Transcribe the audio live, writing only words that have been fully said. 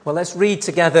Well, let's read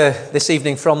together this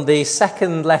evening from the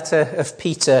second letter of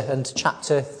Peter and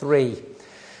chapter 3.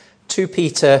 2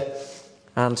 Peter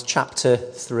and chapter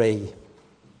 3.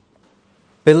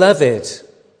 Beloved,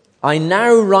 I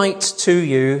now write to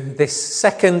you this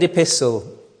second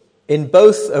epistle, in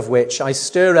both of which I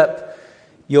stir up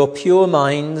your pure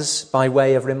minds by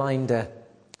way of reminder,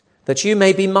 that you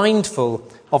may be mindful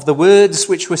of the words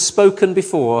which were spoken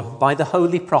before by the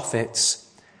holy prophets,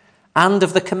 and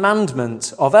of the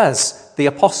commandment of us, the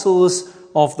apostles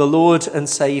of the Lord and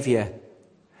Saviour,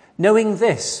 knowing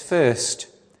this first,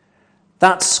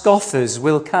 that scoffers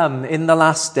will come in the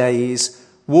last days,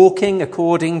 walking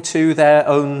according to their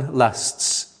own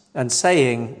lusts, and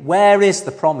saying, where is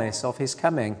the promise of his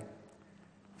coming?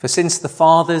 For since the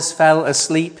fathers fell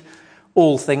asleep,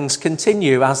 all things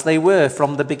continue as they were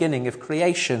from the beginning of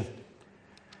creation.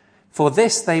 For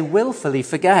this they willfully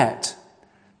forget,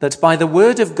 that by the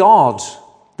word of God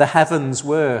the heavens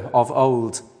were of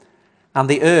old, and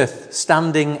the earth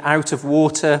standing out of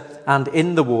water and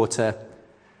in the water,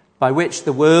 by which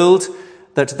the world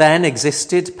that then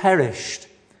existed perished,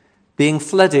 being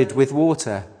flooded with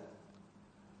water.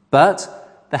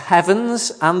 But the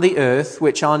heavens and the earth,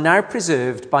 which are now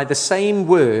preserved by the same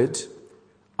word,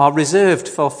 are reserved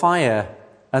for fire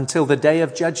until the day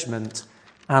of judgment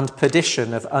and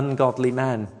perdition of ungodly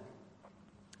men.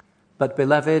 But,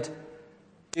 beloved,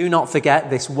 do not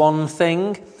forget this one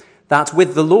thing, that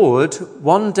with the Lord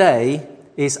 1 day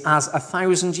is as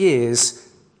 1,000 years,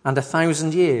 and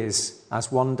 1,000 years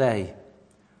as 1 day.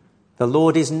 The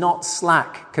Lord is not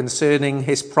slack concerning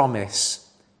his promise,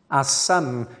 as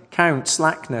some count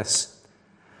slackness,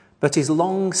 but is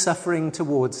long-suffering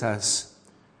towards us,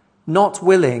 not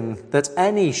willing that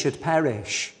any should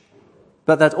perish,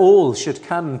 but that all should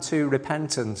come to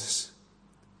repentance.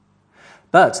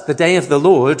 But the day of the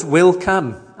Lord will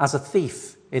come as a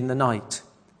thief in the night,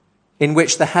 in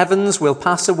which the heavens will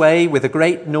pass away with a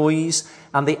great noise,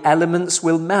 and the elements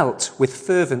will melt with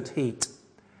fervent heat.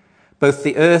 Both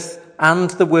the earth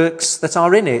and the works that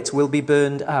are in it will be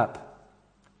burned up.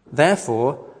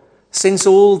 Therefore, since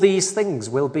all these things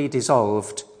will be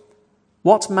dissolved,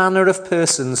 what manner of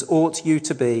persons ought you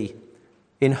to be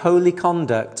in holy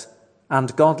conduct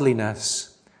and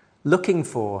godliness, looking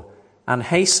for and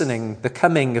hastening the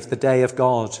coming of the day of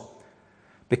God,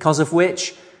 because of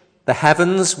which the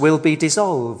heavens will be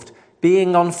dissolved,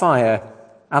 being on fire,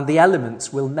 and the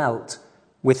elements will melt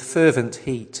with fervent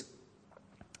heat.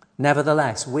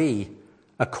 Nevertheless, we,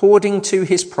 according to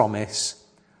his promise,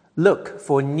 look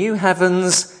for new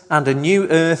heavens and a new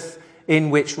earth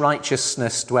in which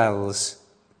righteousness dwells.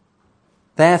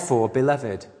 Therefore,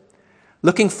 beloved,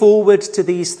 looking forward to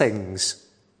these things,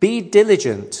 be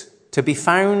diligent to be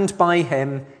found by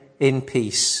him in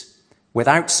peace,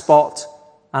 without spot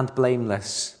and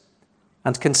blameless.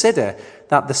 And consider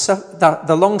that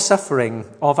the long-suffering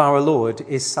of our Lord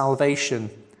is salvation,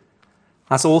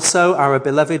 as also our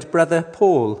beloved brother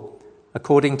Paul,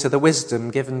 according to the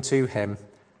wisdom given to him,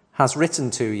 has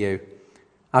written to you,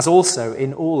 as also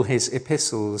in all his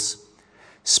epistles,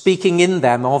 speaking in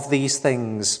them of these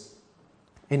things,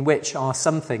 in which are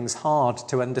some things hard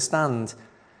to understand,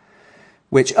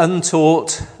 which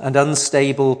untaught and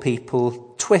unstable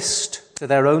people twist to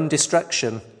their own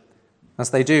destruction, as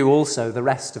they do also the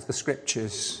rest of the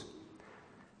Scriptures.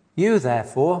 You,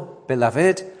 therefore,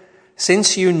 beloved,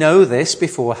 since you know this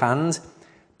beforehand,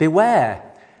 beware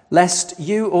lest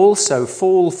you also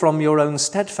fall from your own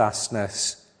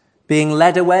steadfastness, being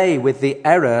led away with the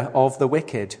error of the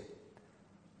wicked,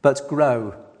 but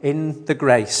grow in the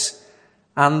grace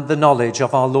and the knowledge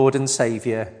of our Lord and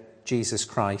Saviour, Jesus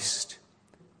Christ.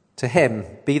 To him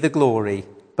be the glory,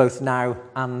 both now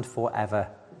and forever.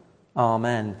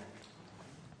 Amen.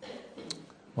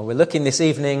 Well, we're looking this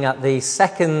evening at the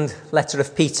second letter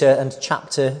of Peter and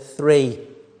chapter 3.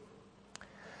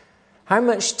 How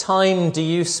much time do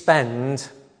you spend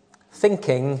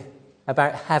thinking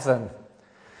about heaven?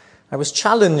 I was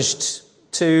challenged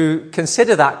to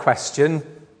consider that question,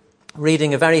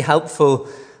 reading a very helpful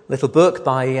little book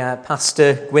by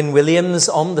Pastor Gwyn Williams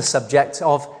on the subject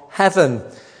of heaven.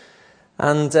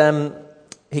 And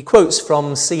he quotes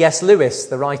from C.S. Lewis,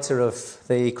 the writer of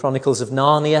the Chronicles of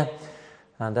Narnia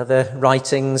and other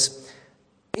writings.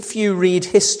 If you read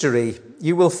history,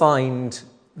 you will find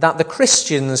that the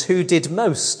Christians who did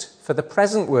most for the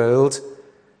present world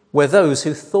were those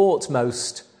who thought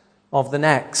most of the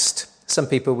next. Some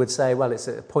people would say, well, it's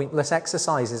a pointless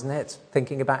exercise, isn't it?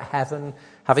 Thinking about heaven,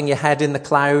 having your head in the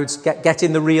clouds, get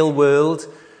in the real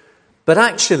world. But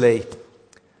actually,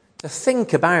 to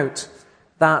think about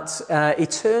that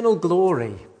eternal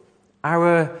glory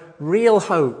our real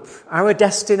hope, our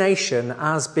destination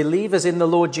as believers in the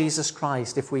Lord Jesus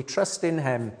Christ, if we trust in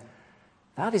him,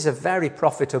 that is a very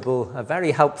profitable, a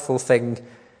very helpful thing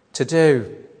to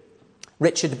do.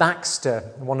 Richard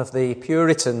Baxter, one of the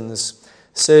Puritans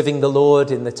serving the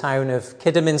Lord in the town of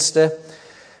Kidderminster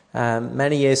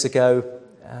many years ago,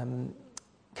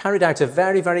 carried out a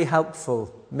very, very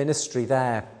helpful ministry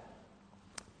there,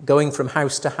 going from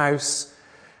house to house,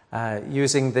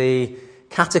 using the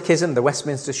Catechism, the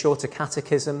Westminster Shorter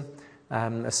Catechism,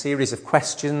 a series of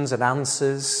questions and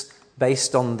answers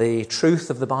based on the truth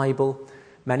of the Bible.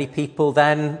 Many people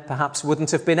then perhaps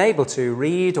wouldn't have been able to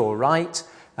read or write,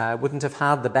 wouldn't have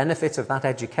had the benefit of that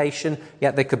education,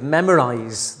 yet they could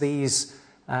memorize these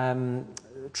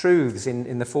truths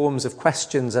in the forms of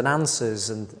questions and answers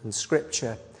and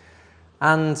scripture.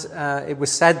 And it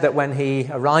was said that when he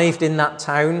arrived in that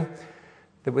town,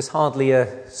 there was hardly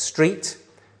a street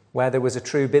where there was a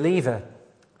true believer.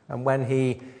 And when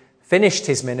he finished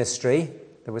his ministry,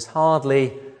 there was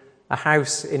hardly a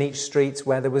house in each street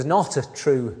where there was not a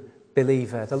true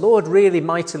believer. The Lord really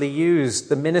mightily used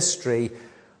the ministry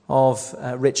of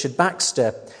Richard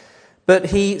Baxter. But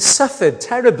he suffered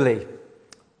terribly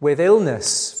with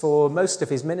illness for most of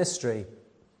his ministry.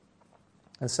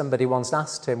 And somebody once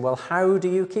asked him, well, how do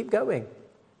you keep going?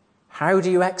 How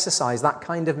do you exercise that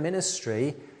kind of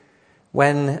ministry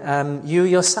when you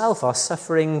yourself are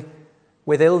suffering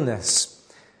with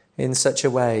illness in such a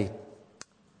way?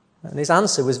 And his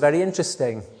answer was very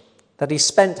interesting, that he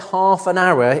spent half an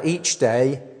hour each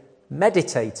day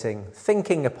meditating,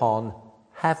 thinking upon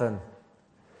heaven.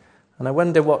 And I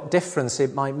wonder what difference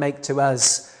it might make to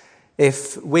us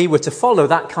if we were to follow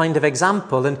that kind of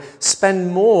example and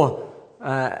spend more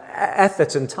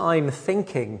effort and time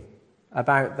thinking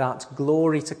about that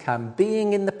glory to come,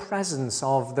 being in the presence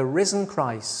of the risen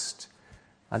Christ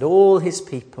and all his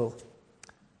people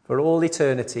for all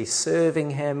eternity,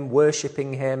 serving him,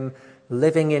 worshipping him,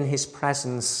 living in his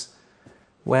presence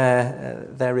where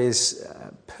there is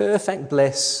perfect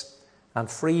bliss and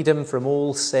freedom from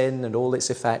all sin and all its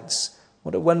effects.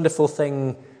 What a wonderful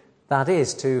thing that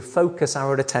is to focus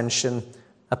our attention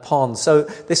upon. So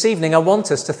this evening I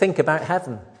want us to think about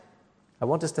heaven. I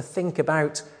want us to think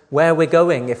about where we're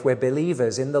going if we're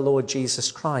believers in the Lord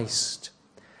Jesus Christ.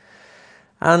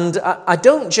 And I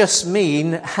don't just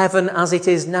mean heaven as it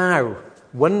is now,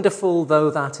 wonderful though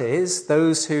that is.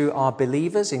 Those who are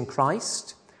believers in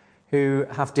Christ, who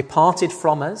have departed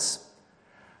from us,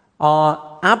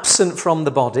 are absent from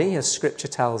the body, as Scripture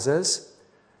tells us,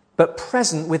 but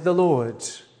present with the Lord.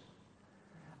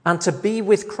 And to be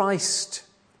with Christ,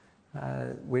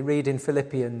 we read in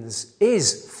Philippians,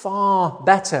 is far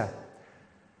better.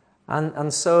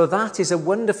 And so that is a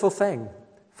wonderful thing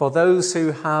for those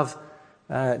who have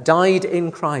died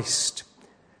in Christ.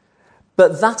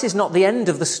 But that is not the end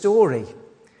of the story.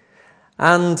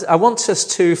 And I want us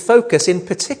to focus in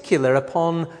particular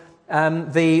upon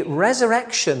the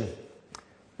resurrection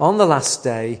on the last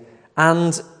day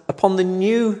and upon the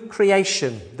new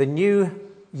creation, the new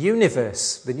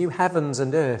universe, the new heavens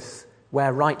and earth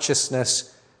where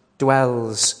righteousness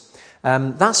dwells.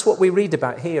 That's what we read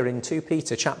about here in 2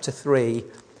 Peter chapter 3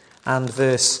 and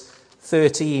verse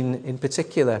 13 in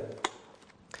particular.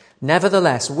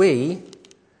 Nevertheless, we,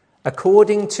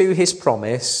 according to his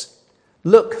promise,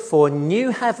 look for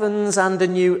new heavens and a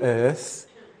new earth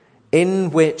in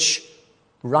which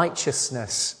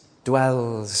righteousness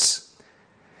dwells.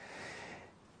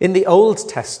 In the Old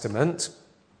Testament,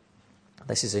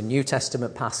 this is a New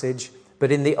Testament passage,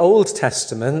 but in the Old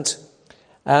Testament,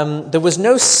 there was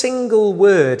no single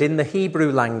word in the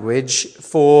Hebrew language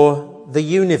for the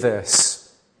universe.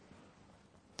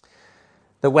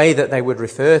 The way that they would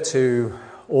refer to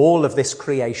all of this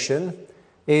creation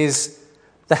is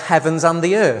the heavens and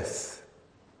the earth.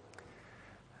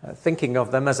 Thinking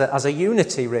of them as a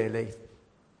unity, really.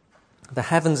 The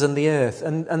heavens and the earth.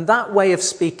 And that way of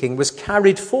speaking was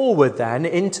carried forward then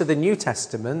into the New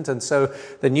Testament. And so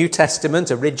the New Testament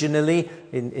originally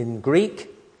in Greek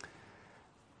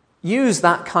used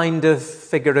that kind of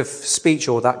figure of speech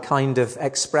or that kind of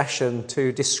expression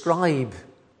to describe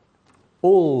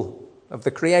all of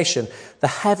the creation, the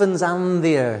heavens and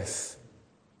the earth.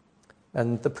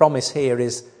 And the promise here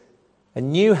is a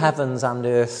new heavens and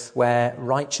earth where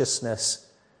righteousness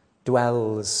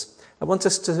dwells. I want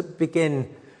us to begin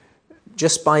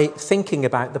just by thinking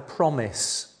about the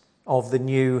promise of the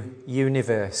new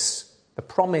universe. The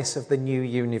promise of the new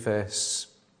universe.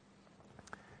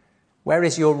 Where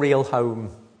is your real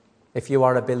home if you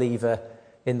are a believer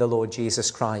in the Lord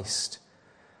Jesus Christ?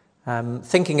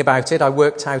 Thinking about it, I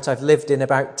worked out I've lived in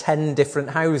about 10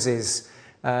 different houses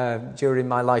during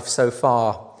my life so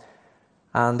far.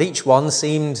 And each one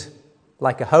seemed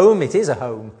like a home. It is a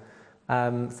home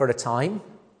for a time.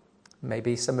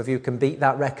 Maybe some of you can beat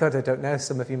that record. I don't know.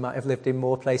 Some of you might have lived in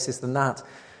more places than that.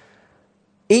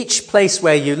 Each place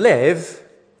where you live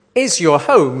is your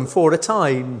home for a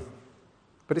time,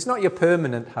 but it's not your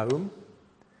permanent home.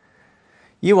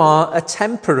 You are a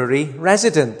temporary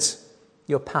resident.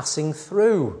 You're passing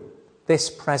through this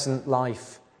present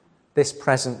life, this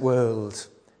present world.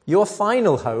 Your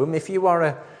final home, if you are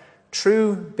a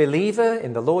true believer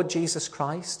in the Lord Jesus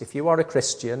Christ, if you are a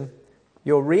Christian,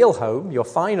 your real home, your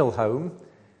final home,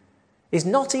 is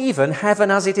not even heaven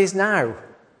as it is now,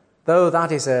 though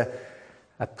that is a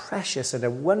precious and a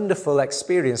wonderful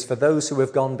experience for those who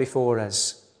have gone before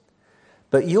us.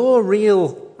 But your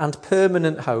real and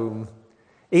permanent home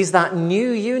is that new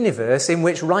universe in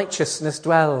which righteousness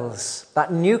dwells,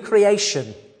 that new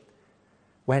creation,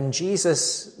 when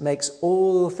Jesus makes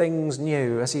all things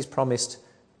new, as he's promised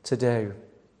to do.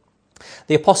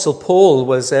 The Apostle Paul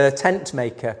was a tent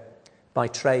maker by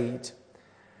trade,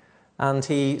 and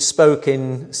he spoke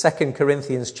in 2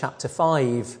 Corinthians chapter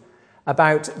 5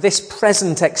 about this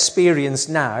present experience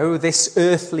now, this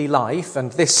earthly life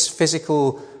and this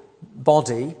physical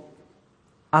body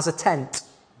as a tent.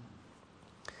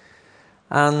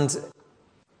 And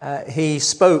he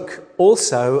spoke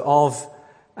also of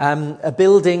a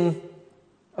building,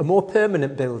 a more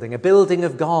permanent building, a building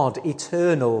of God,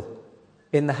 eternal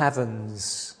in the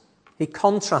heavens. He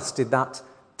contrasted that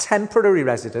temporary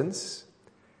residence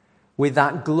with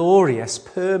that glorious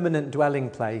permanent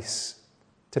dwelling place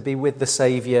to be with the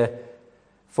Saviour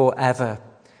forever.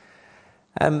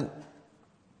 In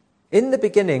the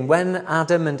beginning, when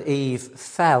Adam and Eve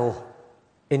fell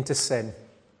into sin,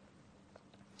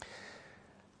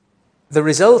 the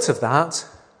result of that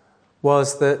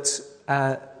was that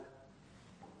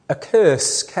a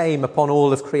curse came upon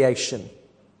all of creation.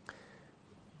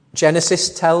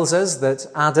 Genesis tells us that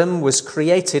Adam was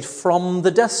created from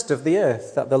the dust of the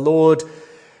earth, that the Lord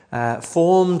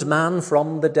formed man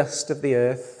from the dust of the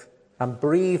earth and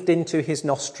breathed into his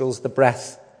nostrils the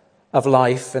breath of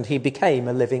life, and he became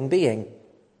a living being.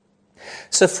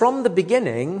 So from the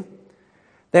beginning,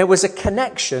 there was a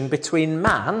connection between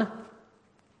man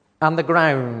and the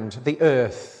ground, the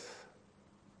earth.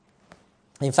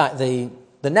 In fact, the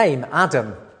name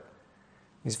Adam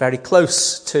is very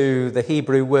close to the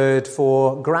Hebrew word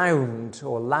for ground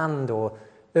or land or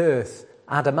earth,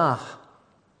 Adamah.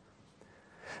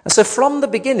 And so from the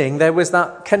beginning, there was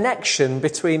that connection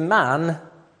between man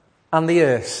and the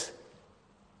earth.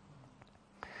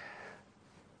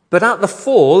 But at the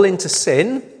fall into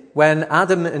sin, when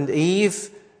Adam and Eve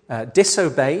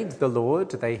disobeyed the Lord,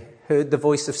 they heard the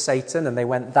voice of Satan and they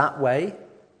went that way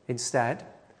instead.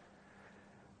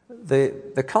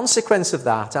 The consequence of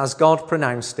that, as God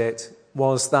pronounced it,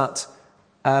 was that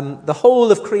the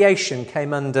whole of creation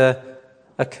came under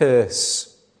a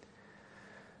curse.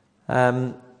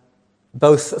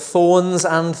 Both thorns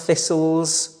and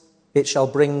thistles it shall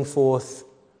bring forth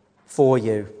for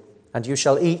you, and you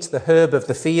shall eat the herb of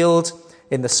the field.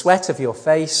 In the sweat of your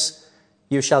face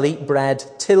you shall eat bread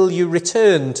till you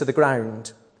return to the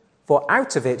ground. For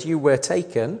out of it you were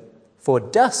taken, for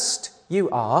dust you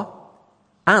are,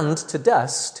 and to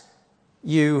dust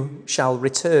you shall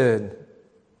return.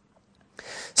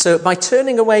 So by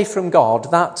turning away from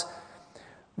God, that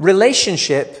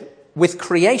relationship with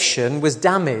creation was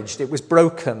damaged, it was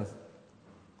broken.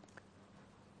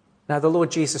 Now the Lord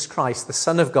Jesus Christ, the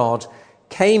Son of God,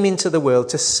 came into the world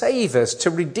to save us, to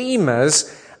redeem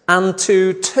us, and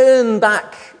to turn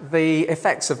back the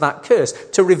effects of that curse,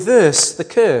 to reverse the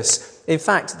curse. In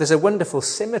fact, there's a wonderful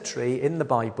symmetry in the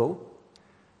Bible.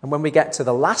 And when we get to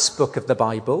the last book of the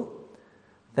Bible,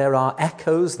 there are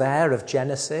echoes there of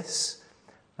Genesis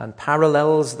and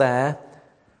parallels there.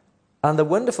 And the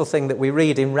wonderful thing that we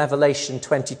read in Revelation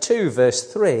 22, verse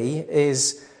 3,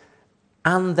 is,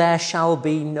 "And there shall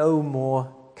be no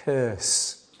more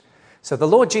curse." So the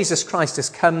Lord Jesus Christ has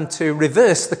come to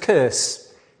reverse the curse.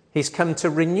 He's come to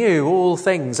renew all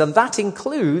things, and that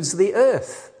includes the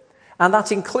earth. And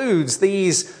that includes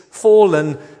these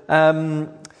fallen,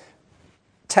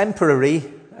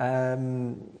 temporary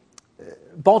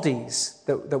bodies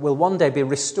that will one day be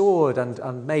restored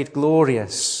and made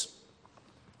glorious.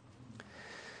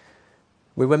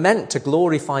 We were meant to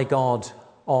glorify God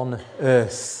on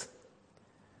earth,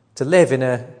 to live in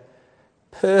a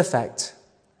perfect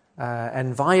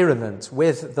environment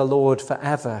with the Lord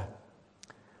forever.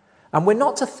 And we're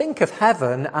not to think of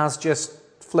heaven as just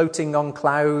floating on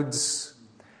clouds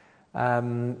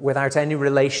without any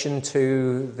relation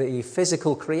to the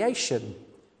physical creation.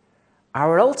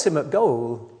 Our ultimate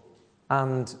goal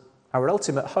and our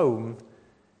ultimate home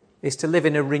is to live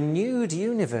in a renewed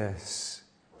universe,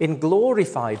 in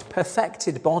glorified,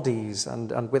 perfected bodies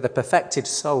and with a perfected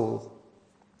soul,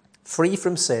 free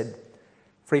from sin,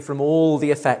 free from all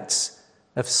the effects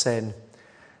of sin.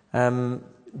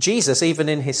 Jesus, even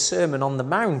in his Sermon on the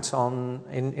Mount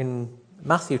in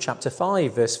Matthew chapter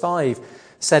 5, verse 5,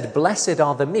 said, "Blessed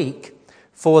are the meek,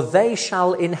 for they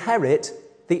shall inherit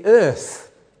the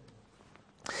earth."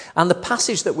 And the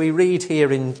passage that we read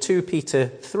here in 2 Peter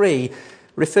 3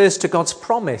 refers to God's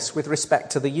promise with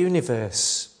respect to the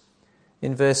universe.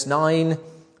 In verse 9,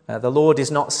 the Lord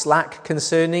is not slack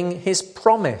concerning his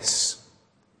promise,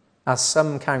 as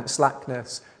some count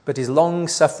slackness, but is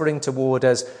long-suffering toward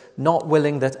us, not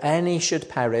willing that any should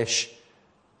perish,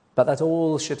 but that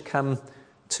all should come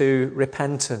to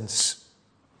repentance.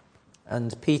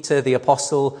 And Peter the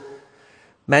apostle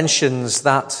mentions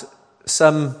that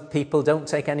some people don't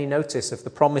take any notice of the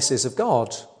promises of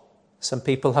God. Some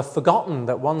people have forgotten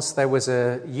that once there was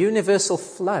a universal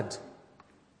flood,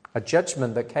 a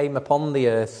judgment that came upon the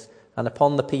earth and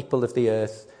upon the people of the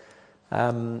earth,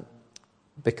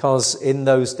 because in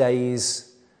those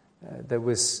days there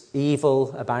was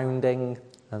evil abounding,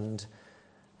 and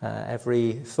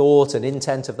every thought and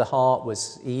intent of the heart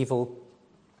was evil.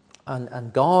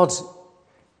 And God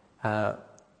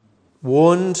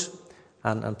warned,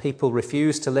 and people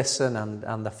refused to listen,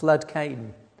 and the flood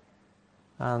came.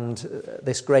 And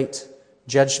this great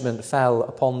judgment fell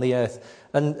upon the earth.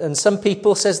 And some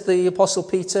people, says the Apostle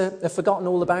Peter, have forgotten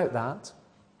all about that.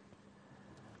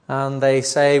 And they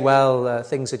say, well,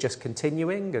 things are just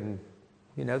continuing, and,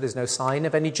 there's no sign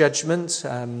of any judgment.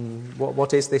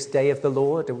 What is this day of the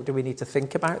Lord? Do we need to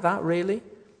think about that, really?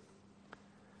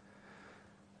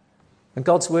 And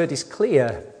God's word is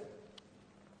clear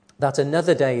that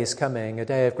another day is coming, a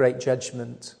day of great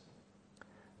judgment,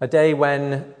 a day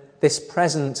when this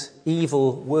present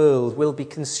evil world will be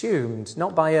consumed,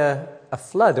 not by a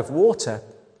flood of water,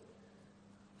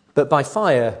 but by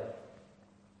fire.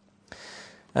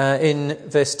 In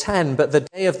verse 10, "But the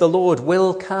day of the Lord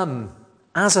will come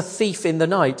as a thief in the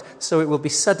night, so it will be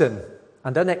sudden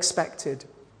and unexpected,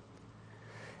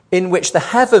 in which the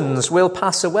heavens will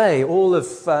pass away," all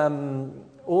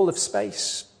of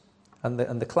space, and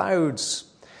the clouds.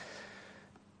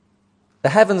 "The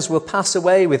heavens will pass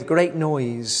away with great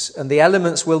noise, and the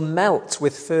elements will melt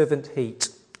with fervent heat.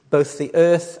 Both the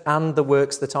earth and the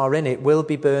works that are in it will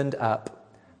be burned up.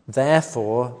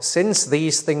 Therefore, since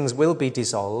these things will be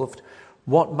dissolved,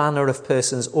 what manner of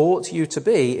persons ought you to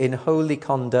be in holy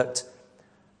conduct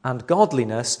and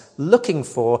godliness, looking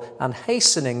for and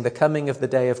hastening the coming of the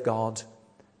day of God,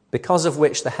 because of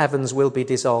which the heavens will be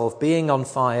dissolved, being on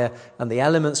fire, and the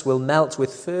elements will melt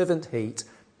with fervent heat."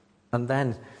 And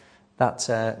then that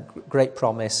great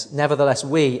promise, "Nevertheless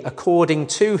we, according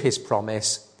to his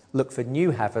promise, look for new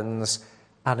heavens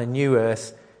and a new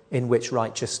earth in which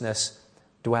righteousness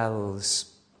dwells."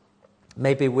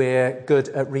 Maybe we're good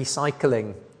at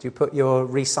recycling. Do you put your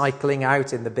recycling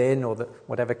out in the bin or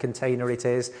whatever container it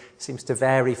is? It seems to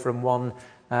vary from one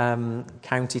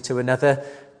county to another,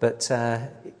 but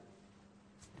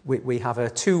we have a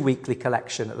 2-weekly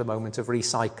collection at the moment of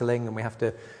recycling, and we have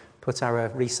to put our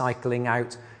recycling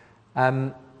out.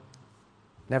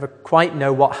 Never quite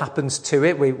know what happens to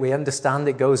it. We understand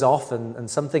it goes off and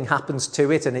something happens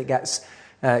to it and it gets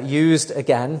used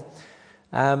again.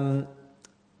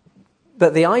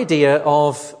 But the idea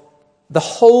of the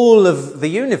whole of the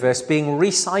universe being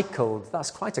recycled,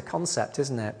 that's quite a concept,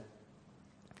 isn't it?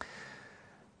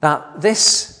 That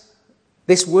this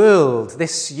world,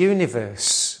 this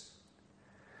universe,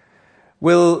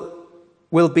 will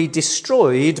be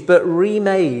destroyed but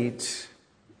remade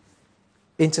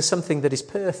into something that is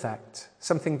perfect,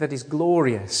 something that is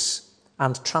glorious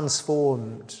and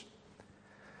transformed.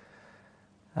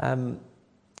 In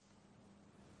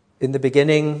the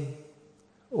beginning,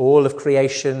 all of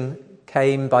creation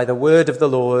came by the word of the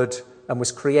Lord and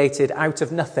was created out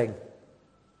of nothing.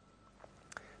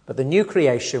 But the new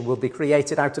creation will be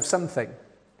created out of something.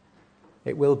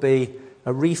 It will be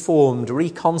a reformed,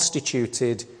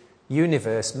 reconstituted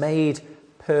universe made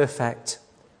perfect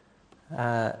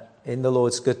in the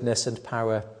Lord's goodness and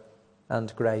power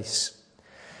and grace.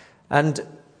 And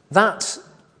that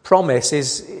promise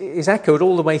is echoed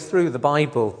all the way through the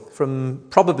Bible, from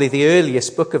probably the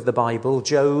earliest book of the Bible,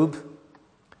 Job.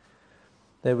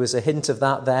 There was a hint of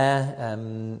that there.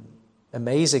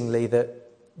 Amazingly,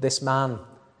 that this man,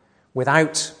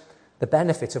 without the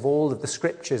benefit of all of the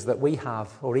scriptures that we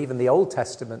have, or even the Old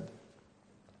Testament,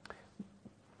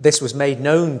 this was made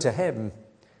known to him,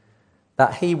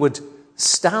 that he would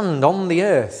stand on the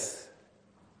earth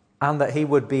and that he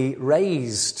would be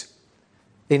raised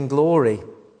in glory.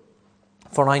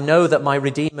 For I know that my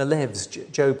Redeemer lives,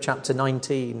 Job chapter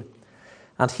 19,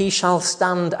 and he shall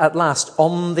stand at last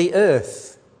on the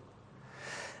earth.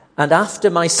 And after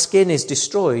my skin is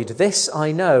destroyed, this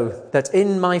I know, that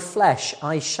in my flesh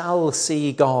I shall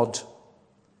see God.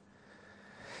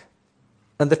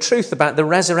 And the truth about the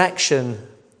resurrection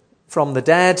from the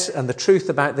dead and the truth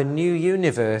about the new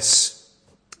universe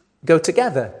go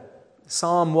together.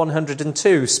 Psalm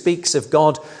 102 speaks of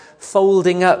God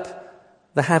folding up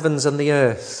the heavens and the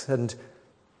earth and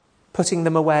putting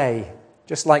them away,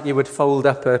 just like you would fold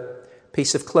up a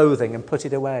piece of clothing and put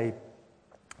it away.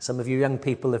 Some of you young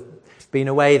people have been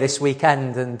away this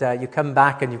weekend, and you come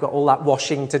back and you've got all that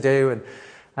washing to do,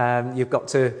 and you've got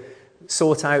to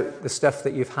sort out the stuff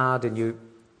that you've had, and you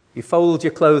fold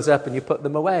your clothes up and you put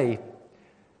them away.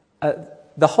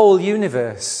 The whole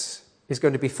universe is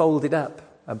going to be folded up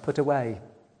and put away,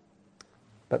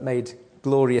 but made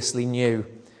gloriously new.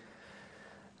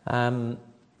 The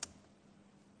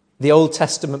Old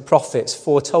Testament prophets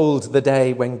foretold the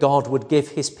day when God would give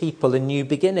his people a new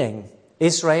beginning.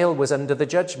 Israel was under the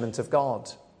judgment of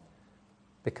God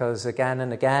because again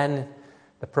and again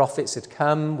the prophets had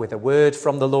come with a word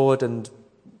from the Lord, and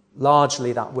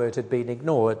largely that word had been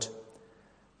ignored.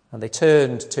 And they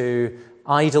turned to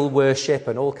idol worship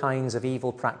and all kinds of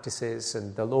evil practices,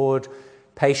 and the Lord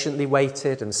patiently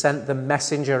waited and sent them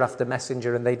messenger after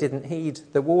messenger, and they didn't heed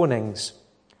the warnings.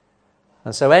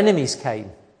 And so enemies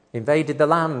came, invaded the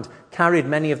land, carried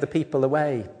many of the people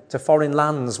away to foreign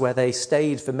lands where they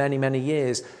stayed for many, many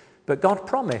years. But God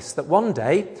promised that one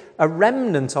day a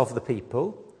remnant of the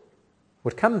people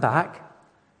would come back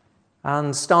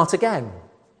and start again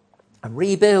and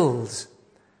rebuild.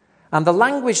 And the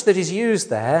language that is used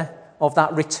there of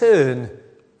that return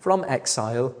from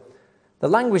exile, the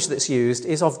language that's used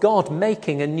is of God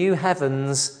making a new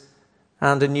heavens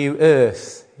and a new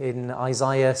earth in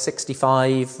Isaiah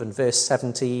 65 and verse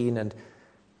 17 and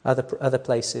other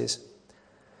places.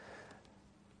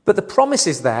 But the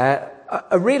promises there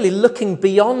are really looking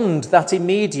beyond that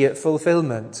immediate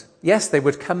fulfillment. Yes, they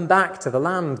would come back to the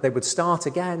land. They would start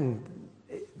again.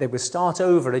 They would start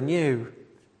over anew.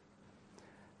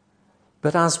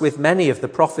 But as with many of the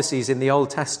prophecies in the Old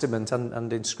Testament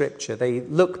and in Scripture, they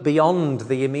look beyond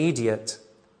the immediate.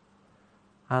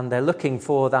 And they're looking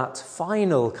for that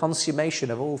final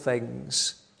consummation of all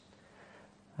things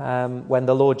when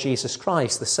the Lord Jesus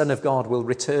Christ, the Son of God, will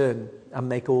return and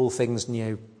make all things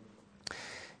new.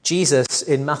 Jesus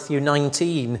in Matthew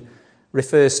 19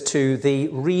 refers to the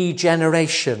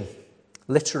regeneration,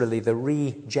 literally the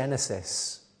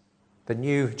regenesis, the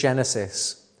new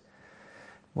Genesis,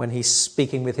 when he's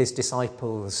speaking with his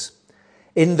disciples.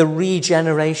 In the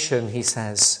regeneration, he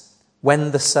says,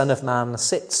 when the Son of Man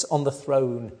sits on the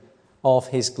throne of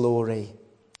his glory.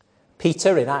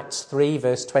 Peter in Acts 3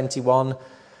 verse 21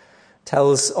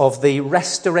 tells of the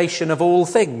restoration of all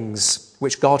things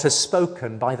which God has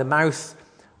spoken by the mouth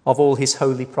of all his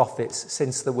holy prophets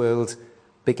since the world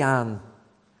began.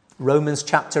 Romans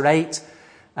chapter 8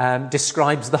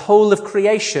 describes the whole of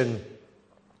creation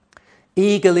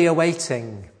eagerly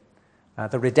awaiting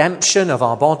the redemption of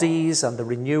our bodies and the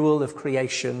renewal of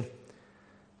creation.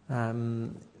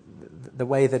 The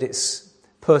way that it's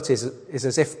put is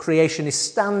as if creation is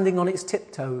standing on its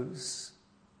tiptoes,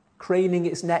 craning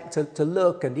its neck to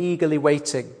look and eagerly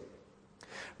waiting.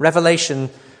 Revelation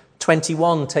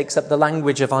 21 takes up the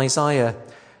language of Isaiah.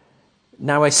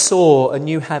 Now I saw a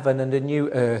new heaven and a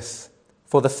new earth,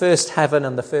 for the first heaven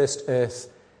and the first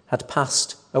earth had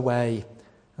passed away.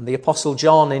 And the Apostle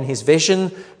John, in his vision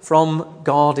from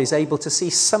God, is able to see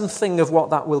something of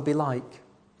what that will be like.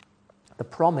 The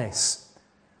promise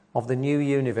of the new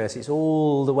universe is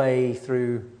all the way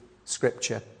through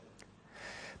Scripture.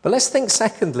 But let's think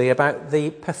secondly about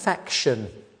the perfection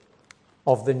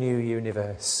of the new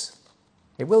universe.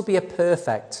 It will be a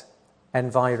perfect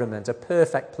environment, a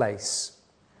perfect place.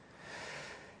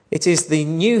 It is the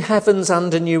new heavens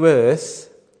and a new earth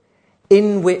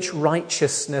in which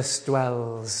righteousness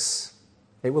dwells.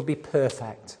 It will be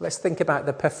perfect. Let's think about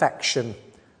the perfection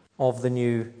of the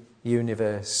new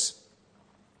universe.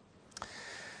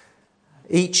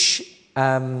 Each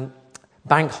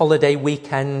bank holiday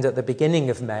weekend at the beginning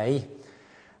of May,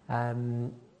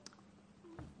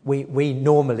 we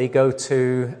normally go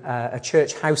to a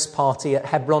church house party at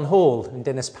Hebron Hall in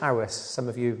Dinas Powys. Some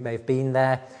of you may have been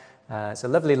there. It's a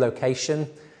lovely location,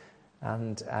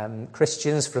 and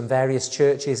Christians from various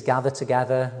churches gather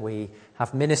together. We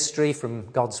have ministry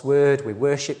from God's Word. We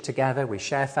worship together. We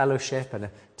share fellowship and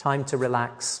a time to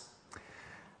relax.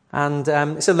 And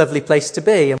it's a lovely place to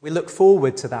be, and we look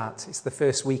forward to that. It's the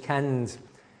first weekend,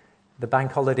 the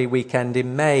bank holiday weekend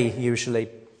in May, usually.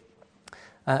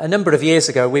 A number of years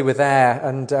ago, we were there,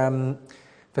 and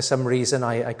for some reason,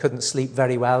 I couldn't sleep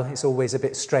very well. It's always a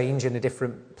bit strange in a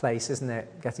different place, isn't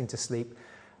it, getting to sleep?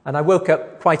 And I woke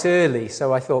up quite early,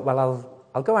 so I thought, well,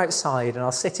 I'll go outside and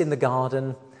I'll sit in the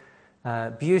garden.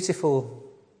 Beautiful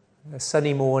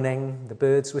sunny morning, the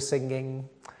birds were singing.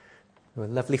 There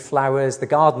were lovely flowers. The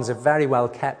gardens are very well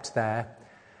kept there.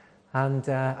 And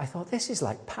I thought, this is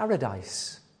like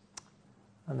paradise.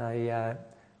 And I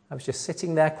was just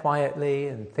sitting there quietly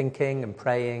and thinking and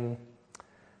praying.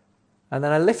 And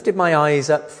then I lifted my eyes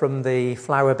up from the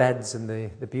flower beds and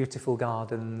the beautiful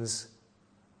gardens.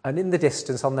 And in the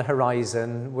distance on the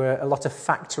horizon were a lot of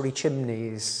factory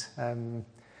chimneys.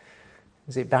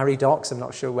 Is it Barry Docks? I'm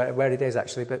not sure where it is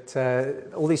actually, but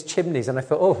all these chimneys. And I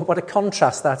thought, oh, what a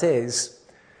contrast that is.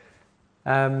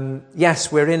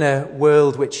 Yes, we're in a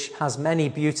world which has many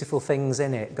beautiful things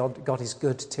in it. God is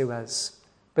good to us.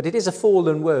 But it is a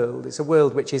fallen world. It's a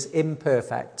world which is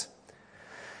imperfect.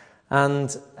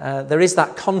 And there is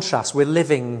that contrast we're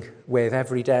living with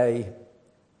every day.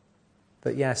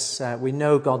 But yes, we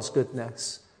know God's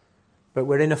goodness. But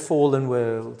we're in a fallen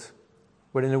world.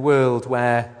 We're in a world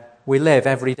where we live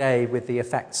every day with the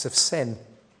effects of sin.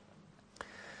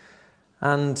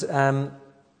 And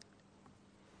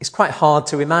it's quite hard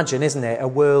to imagine, isn't it, a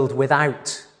world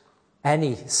without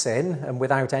any sin and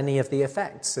without any of the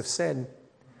effects of sin.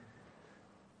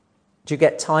 Do you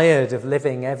get tired of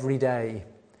living every day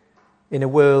in a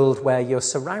world where you're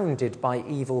surrounded by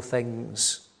evil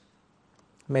things?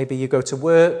 Maybe you go to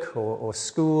work or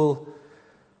school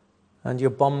and you're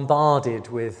bombarded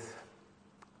with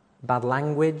bad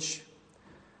language,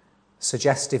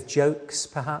 suggestive jokes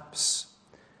perhaps,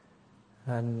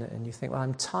 and you think, well,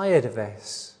 I'm tired of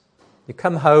this. You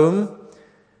come home,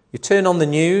 you turn on the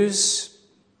news,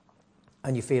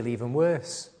 and you feel even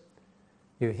worse.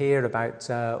 You hear about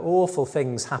awful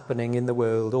things happening in the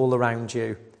world all around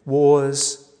you.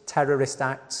 Wars, terrorist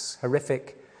acts,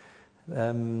 horrific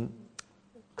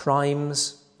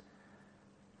crimes.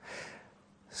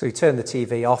 So you turn the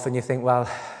TV off and you think, well,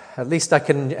 at least I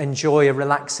can enjoy a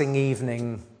relaxing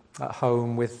evening at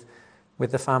home with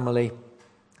the family.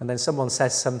 And then someone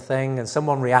says something and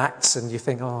someone reacts and you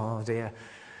think, oh dear.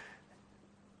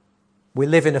 We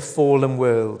live in a fallen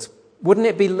world. Wouldn't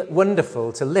it be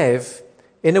wonderful to live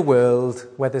in a world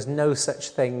where there's no such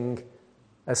thing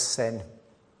as sin?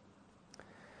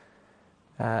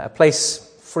 A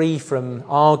place free from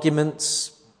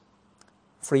arguments,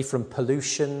 free from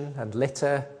pollution and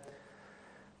litter,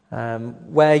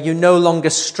 where you no longer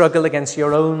struggle against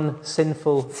your own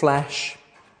sinful flesh,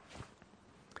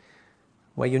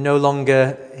 where you no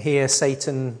longer hear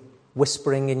Satan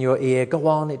whispering in your ear, go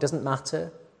on, it doesn't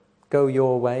matter, go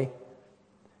your way.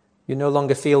 You no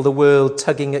longer feel the world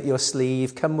tugging at your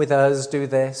sleeve, come with us, do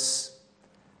this.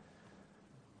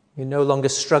 You no longer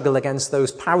struggle against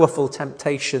those powerful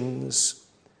temptations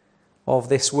of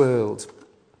this world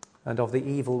and of the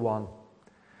evil one.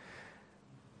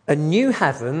 A new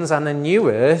heavens and a new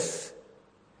earth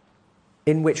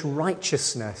in which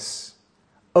righteousness,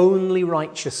 only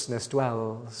righteousness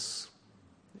dwells.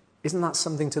 Isn't that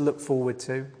something to look forward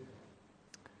to?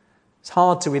 It's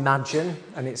hard to imagine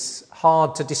and it's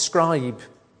hard to describe.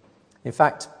 In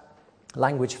fact,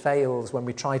 language fails when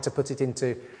we try to put it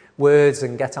into words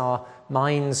and get our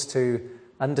minds to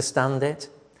understand it.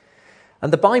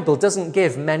 And the Bible doesn't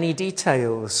give many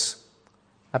details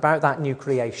about that new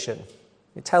creation.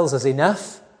 It tells us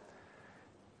enough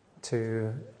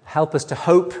to help us to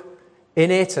hope in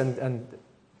it and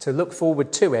to look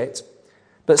forward to it.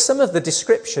 But some of the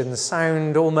descriptions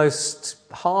sound almost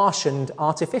harsh and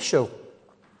artificial.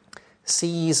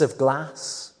 Seas of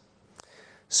glass,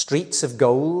 streets of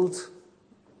gold.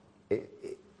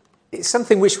 It's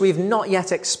something which we've not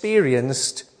yet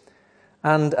experienced,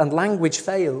 and language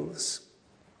fails.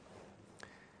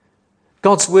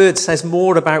 God's word says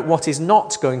more about what is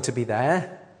not going to be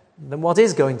there than what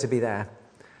is going to be there.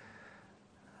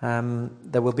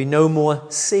 There will be no more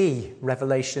sea,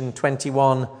 Revelation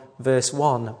 21, verse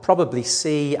 1. Probably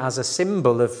sea as a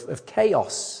symbol of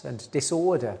chaos and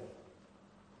disorder.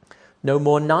 No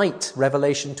more night,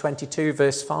 Revelation 22,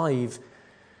 verse 5.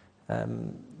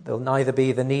 There'll neither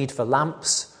be the need for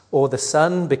lamps or the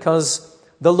sun because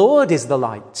the Lord is the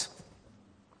light.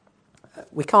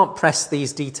 We can't press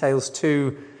these details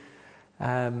too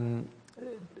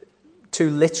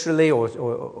literally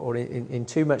or in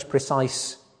too much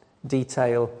precise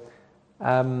detail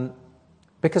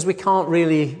because we can't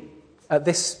really, at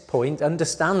this point,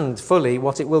 understand fully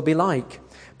what it will be like.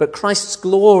 But Christ's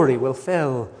glory will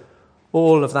fill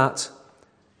all of that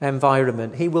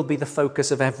environment. He will be the focus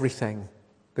of everything.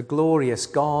 The glorious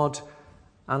God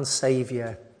and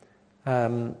Saviour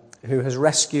who has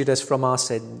rescued us from our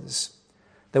sins.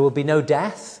 There will be no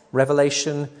death.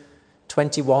 Revelation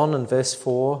 21 and verse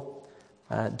 4.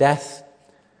 Death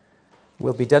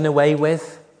will be done away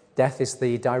with. Death is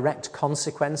the direct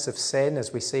consequence of sin,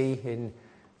 as we see in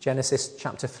Genesis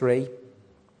chapter 3.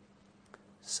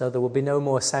 So there will be no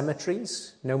more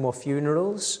cemeteries, no more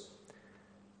funerals,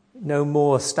 no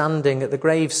more standing at the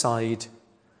graveside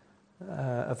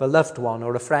of a loved one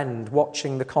or a friend,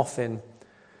 watching the coffin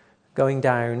going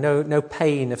down. No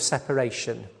pain of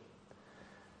separation,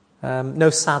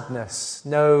 no sadness,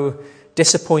 no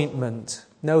disappointment,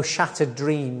 no shattered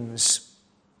dreams,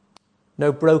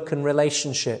 no broken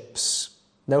relationships,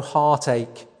 no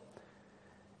heartache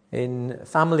in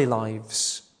family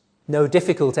lives, no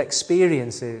difficult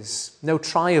experiences, no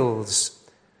trials,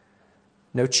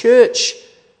 no church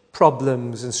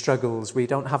problems and struggles. We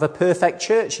don't have a perfect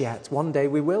church yet. One day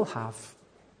we will have.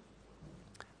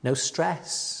 No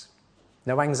stress,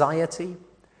 no anxiety,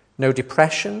 no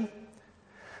depression.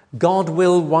 God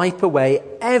will wipe away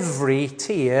every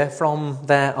tear from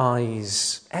their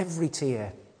eyes. Every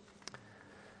tear.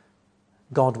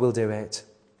 God will do it.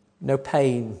 No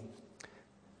pain,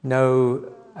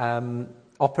 no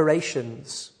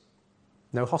operations,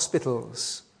 no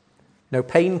hospitals, no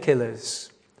painkillers.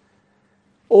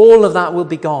 All of that will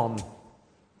be gone.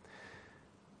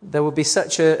 There will be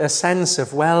such a sense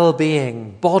of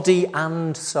well-being, body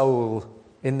and soul,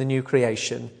 in the new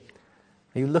creation.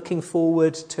 Are you looking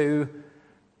forward to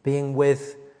being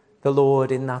with the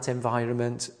Lord in that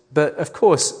environment? But of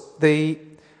course, the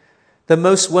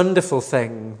most wonderful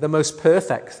thing, the most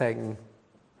perfect thing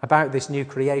about this new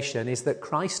creation is that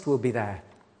Christ will be there.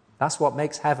 That's what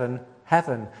makes heaven,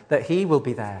 heaven, that he will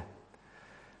be there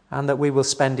and that we will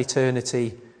spend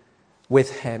eternity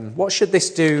with him. What should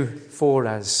this do for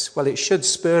us? Well, it should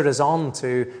spur us on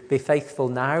to be faithful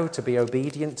now, to be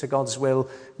obedient to God's will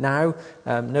now.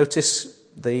 Notice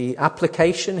the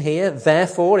application here.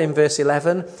 Therefore, in verse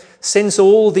 11, since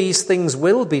all these things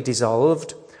will be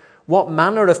dissolved, what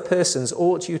manner of persons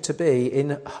ought you to be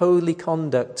in holy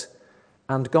conduct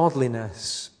and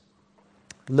godliness,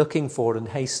 looking for and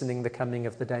hastening the coming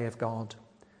of the day of God?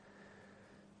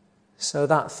 So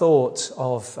that thought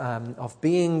of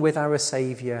being with our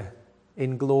Saviour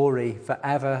in glory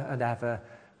forever and ever,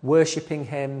 worshipping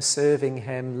him, serving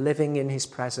him, living in his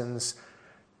presence,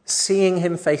 seeing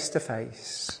him face to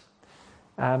face,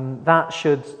 that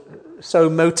should so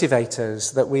motivate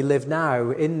us that we live now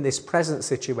in this present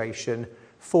situation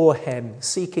for him,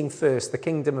 seeking first the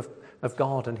kingdom of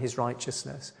God and his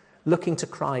righteousness, looking to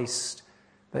Christ,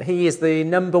 that he is the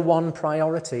number one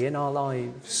priority in our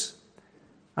lives.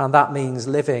 And that means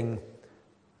living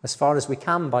as far as we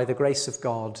can by the grace of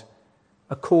God,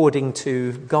 according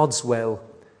to God's will.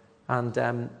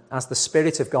 And as the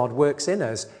Spirit of God works in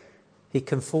us, he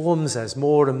conforms us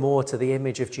more and more to the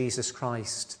image of Jesus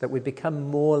Christ, that we become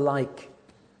more like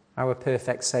our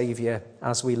perfect Saviour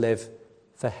as we live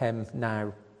for him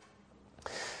now.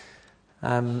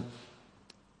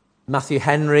 Matthew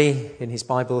Henry, in his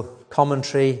Bible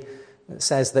commentary,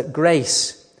 says that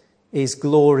grace is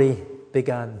glory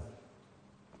begun.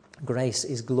 Grace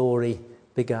is glory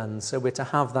begun. So we're to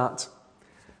have that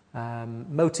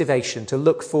motivation to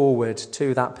look forward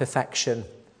to that perfection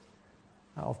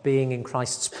of being in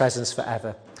Christ's presence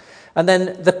forever. And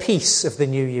then the peace of the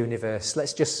new universe.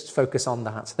 Let's just focus on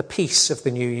that. The peace of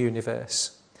the new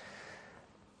universe.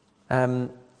 A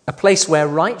place where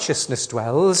righteousness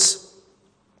dwells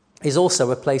is also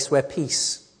a place where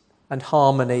peace and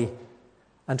harmony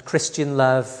and Christian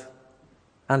love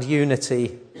and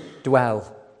unity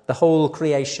dwell. The whole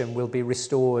creation will be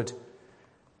restored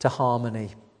to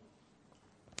harmony.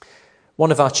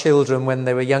 One of our children, when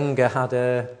they were younger, had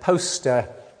a poster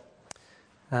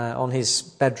on his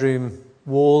bedroom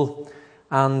wall,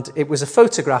 and it was a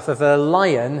photograph of a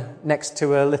lion next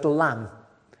to a little lamb.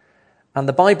 And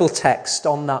the Bible text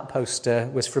on that poster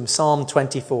was from Psalm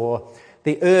 24.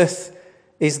 The earth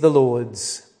is the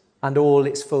Lord's and all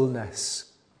its fullness.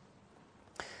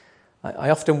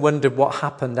 I often wondered what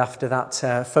happened after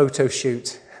that photo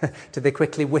shoot. Did they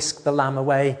quickly whisk the lamb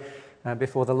away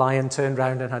before the lion turned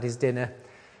round and had his dinner?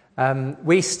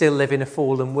 We still live in a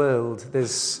fallen world.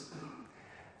 There's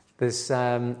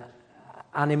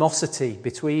animosity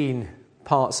between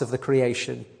parts of the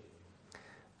creation.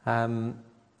 But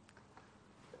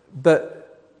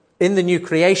in the new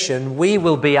creation, we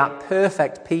will be at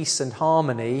perfect peace and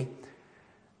harmony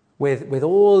with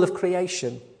all of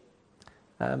creation.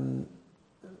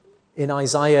 In In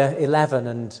Isaiah 11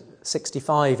 and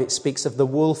 65, it speaks of the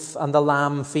wolf and the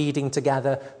lamb feeding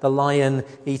together, the lion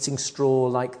eating straw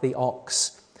like the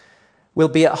ox. We'll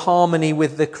be at harmony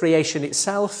with the creation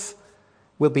itself.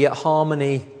 We'll be at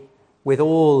harmony with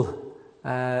all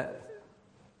those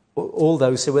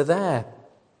who are there.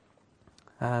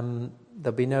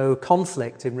 There'll be no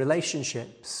conflict in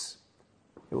relationships.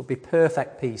 It will be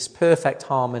perfect peace, perfect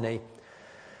harmony.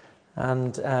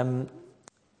 And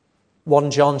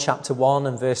 1 John chapter 1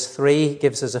 and verse 3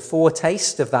 gives us a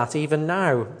foretaste of that even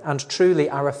now. And truly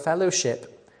our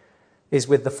fellowship is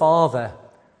with the Father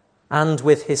and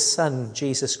with his Son,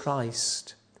 Jesus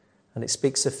Christ. And it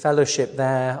speaks of fellowship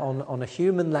there on a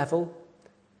human level,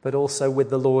 but also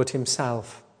with the Lord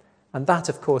himself. And that,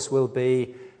 of course, will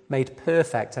be made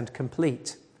perfect and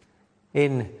complete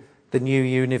in the new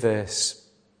universe.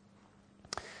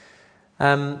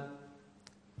 Do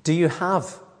you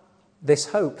have this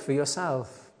hope for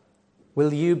yourself?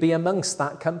 Will you be amongst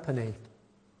that company,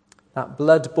 that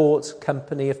blood-bought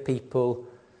company of people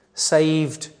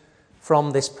saved from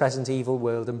this present evil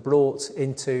world and brought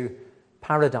into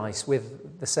paradise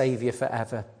with the Saviour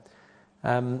forever?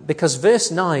 Because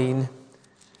verse 9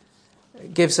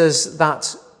 gives us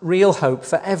that real hope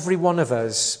for every one of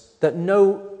us, that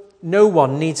no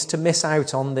one needs to miss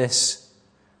out on this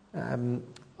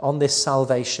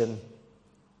salvation.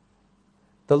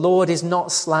 The Lord is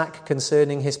not slack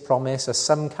concerning his promise, as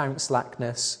some count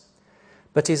slackness,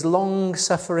 but is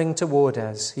long-suffering toward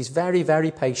us. He's very,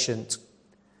 very patient,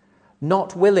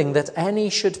 not willing that any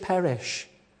should perish,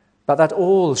 but that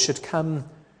all should come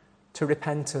to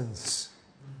repentance.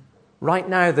 Right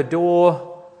now, the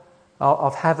door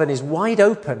of heaven is wide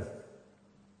open,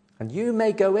 and you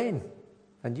may go in,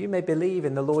 and you may believe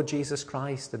in the Lord Jesus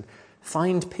Christ and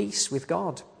find peace with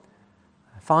God.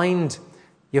 Find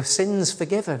your sins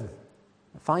forgiven.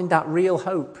 Find that real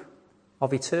hope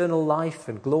of eternal life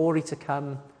and glory to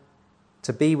come,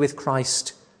 to be with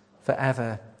Christ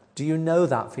forever. Do you know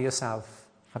that for yourself?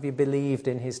 Have you believed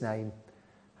in his name?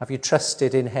 Have you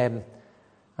trusted in him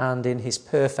and in his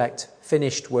perfect,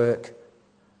 finished work,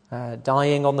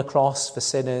 dying on the cross for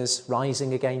sinners,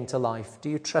 rising again to life? Do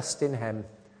you trust in him?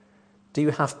 Do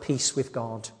you have peace with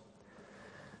God?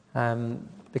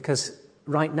 Because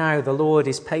right now the Lord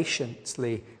is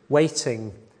patiently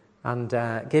waiting and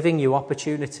giving you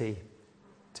opportunity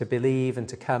to believe and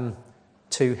to come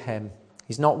to him.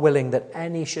 He's not willing that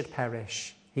any should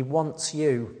perish. He wants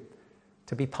you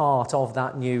to be part of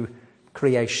that new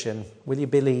creation. Will you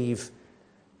believe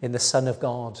in the Son of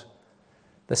God,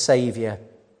 the Saviour?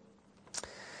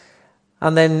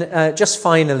 And then just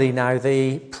finally now,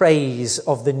 the praise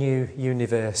of the new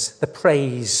universe. The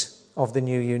praise of the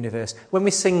new universe. When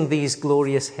we sing these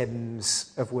glorious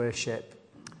hymns of worship,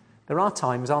 there are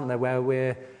times, aren't there, where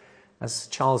we're, as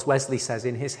Charles Wesley says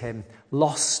in his hymn,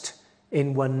 lost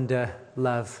in wonder,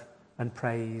 love and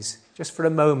praise. Just for a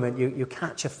moment, you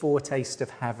catch a foretaste of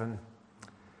heaven.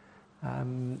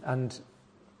 And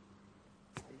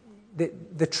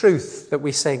the truth that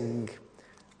we sing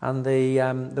and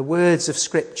the words of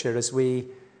Scripture as we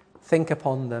think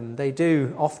upon them, they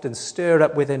do often stir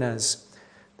up within us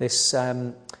this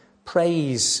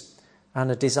praise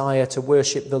and a desire to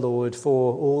worship the Lord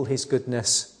for all his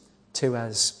goodness to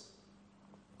us.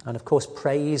 And of course,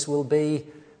 praise will be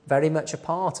very much a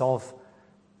part of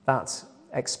that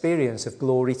experience of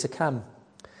glory to come.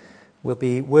 We'll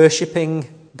be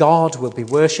worshipping God, we'll be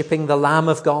worshipping the Lamb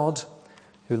of God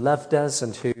who loved us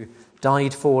and who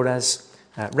died for us.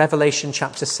 Revelation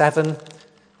chapter 7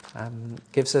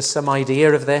 gives us some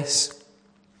idea of this.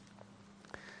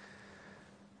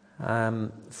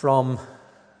 From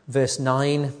verse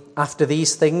 9, after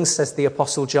these things, says the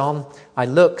Apostle John, I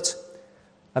looked,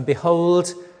 and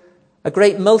behold, a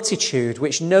great multitude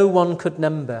which no one could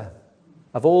number,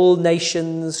 of all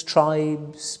nations,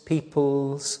 tribes,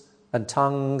 peoples, and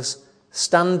tongues,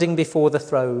 standing before the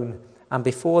throne and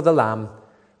before the Lamb,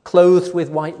 clothed with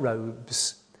white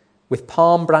robes, with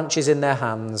palm branches in their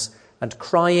hands, and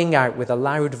crying out with a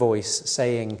loud voice,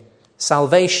 saying,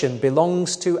 Salvation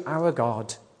belongs to our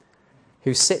God,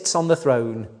 who sits on the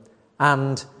throne,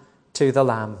 and to the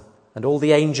Lamb. And all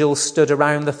the angels stood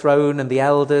around the throne, and the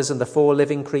elders and the 4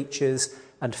 living creatures,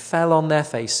 and fell on their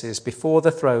faces before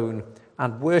the throne,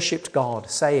 and worshipped God,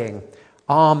 saying,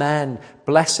 Amen,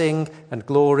 blessing and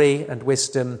glory and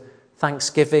wisdom,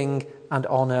 thanksgiving and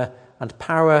honour and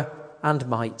power and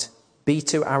might be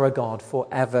to our God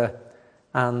forever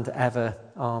and ever.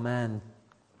 Amen.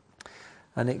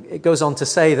 And it goes on to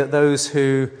say that those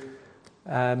who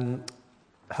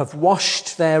have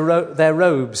washed their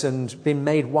robes and been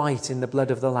made white in the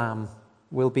blood of the Lamb,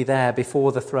 will be there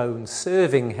before the throne,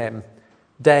 serving him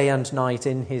day and night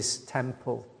in his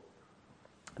temple.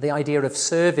 The idea of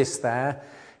service there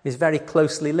is very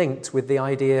closely linked with the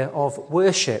idea of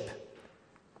worship.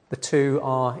 The two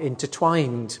are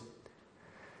intertwined.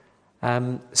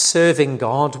 Serving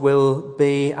God will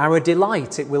be our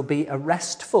delight. It will be a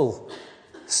restful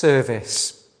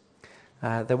service.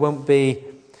 It won't be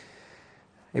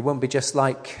just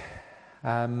like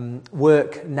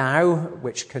work now,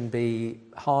 which can be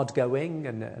hard-going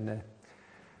and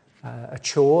a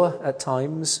chore at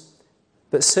times.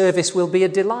 But service will be a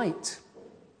delight.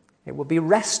 It will be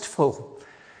restful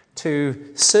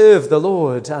to serve the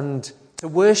Lord and to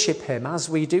worship him as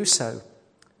we do so.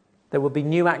 There will be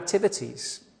new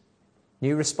activities,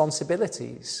 new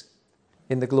responsibilities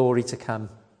in the glory to come,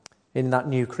 in that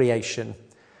new creation.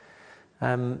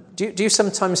 Do you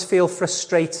sometimes feel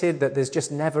frustrated that there's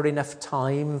just never enough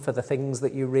time for the things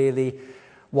that you really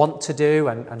want to do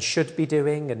and should be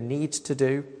doing and need to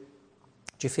do?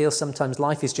 Do you feel sometimes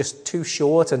life is just too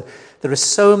short and there are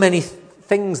so many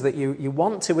things that you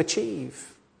want to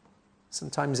achieve?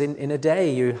 Sometimes in a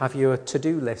day you have your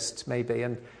to-do list maybe,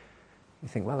 and you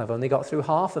think, well, I've only got through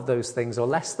half of those things or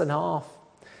less than half.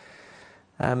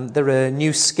 There are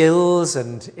new skills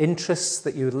and interests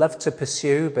that you would love to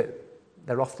pursue, but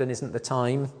there often isn't the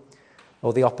time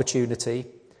or the opportunity.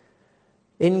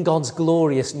 In God's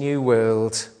glorious new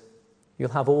world, you'll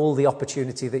have all the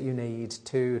opportunity that you need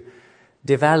to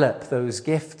develop those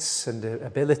gifts and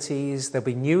abilities. There'll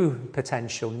be new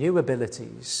potential, new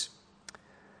abilities,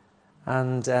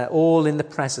 and all in the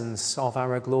presence of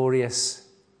our glorious,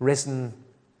 risen,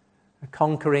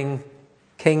 conquering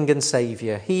King and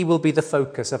Saviour. He will be the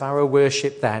focus of our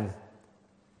worship then,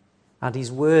 and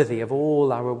he's worthy of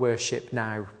all our worship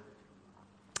now.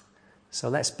 So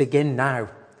let's begin now,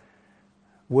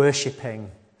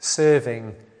 worshipping,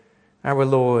 serving our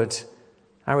Lord,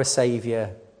 our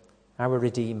Saviour, our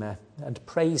Redeemer, and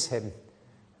praise him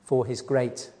for his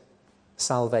great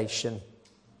salvation.